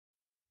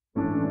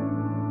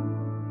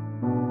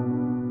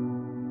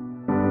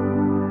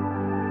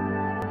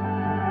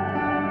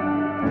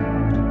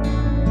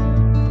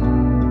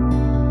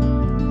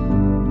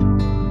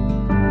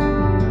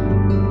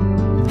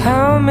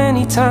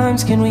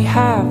times can we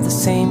have the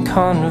same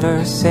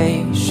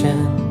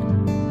conversation?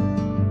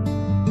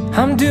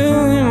 I'm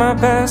doing my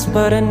best,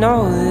 but I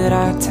know that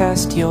I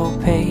test your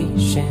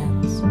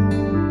patience.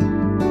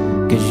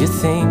 'Cause you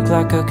think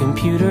like a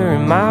computer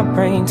and my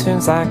brain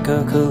turns like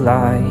a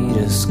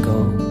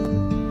kaleidoscope.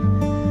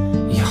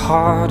 Your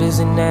heart is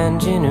an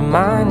engine and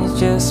mine is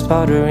just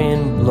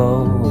sputtering,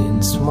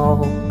 blowing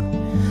smoke.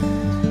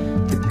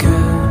 The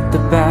good,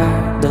 the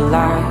bad, the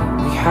light,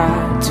 we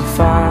had two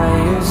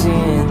fires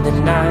in the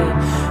night.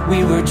 We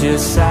were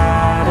just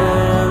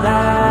satellites.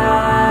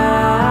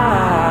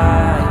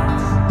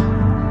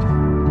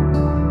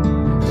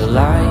 The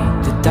light,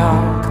 the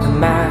dark, the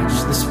match,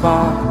 the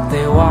spark,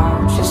 they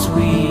watch as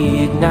we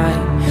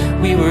ignite.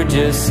 We were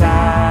just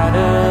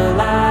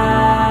satellites.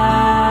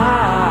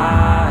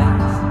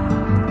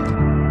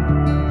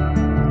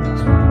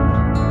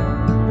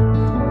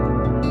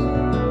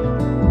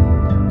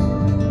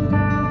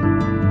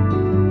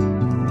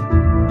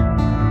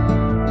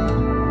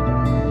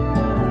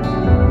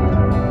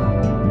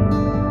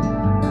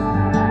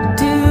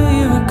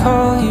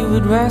 You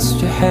would rest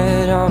your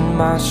head on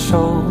my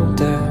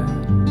shoulder,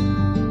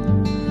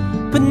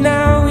 but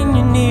now when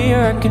you're near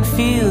I can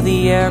feel the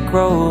air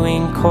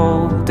growing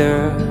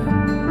colder.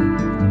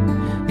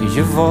 'Cause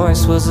your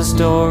voice was a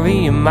story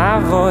and my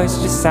voice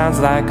just sounds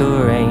like a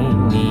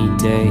rainy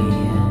day.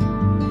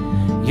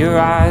 Your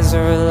eyes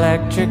are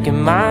electric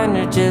and mine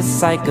are just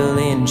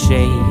cycling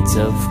shades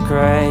of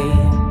grey.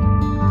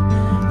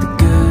 The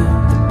good,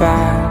 the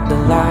bad, the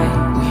light,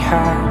 we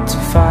had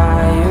two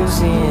fires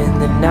in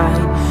the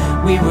night.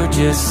 We were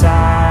just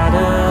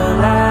satellites.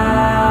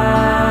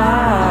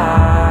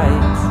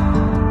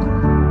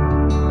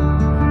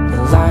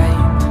 The light,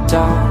 the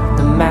dark,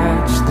 the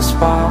match, the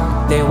spark,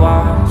 they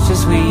watch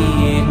as we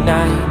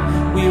ignite.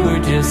 We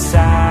were just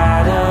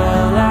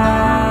satellites.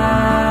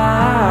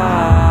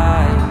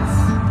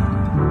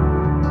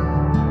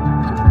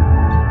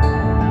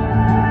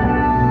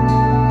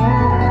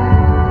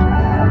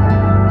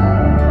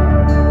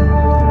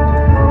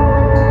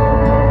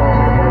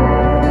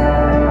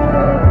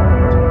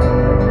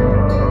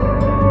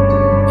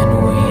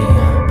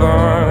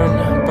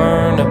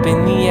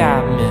 In the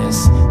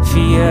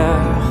atmosphere,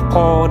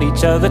 hold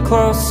each other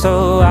close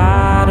so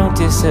I don't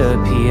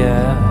disappear.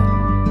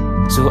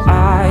 So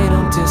I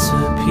don't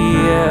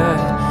disappear.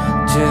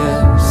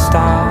 Just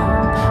stop,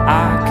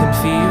 I can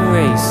feel you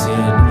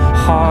racing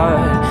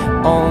hard.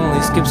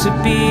 Only skips a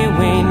beat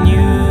when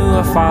you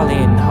are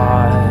falling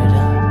hard.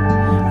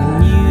 When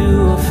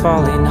you are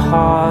falling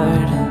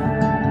hard.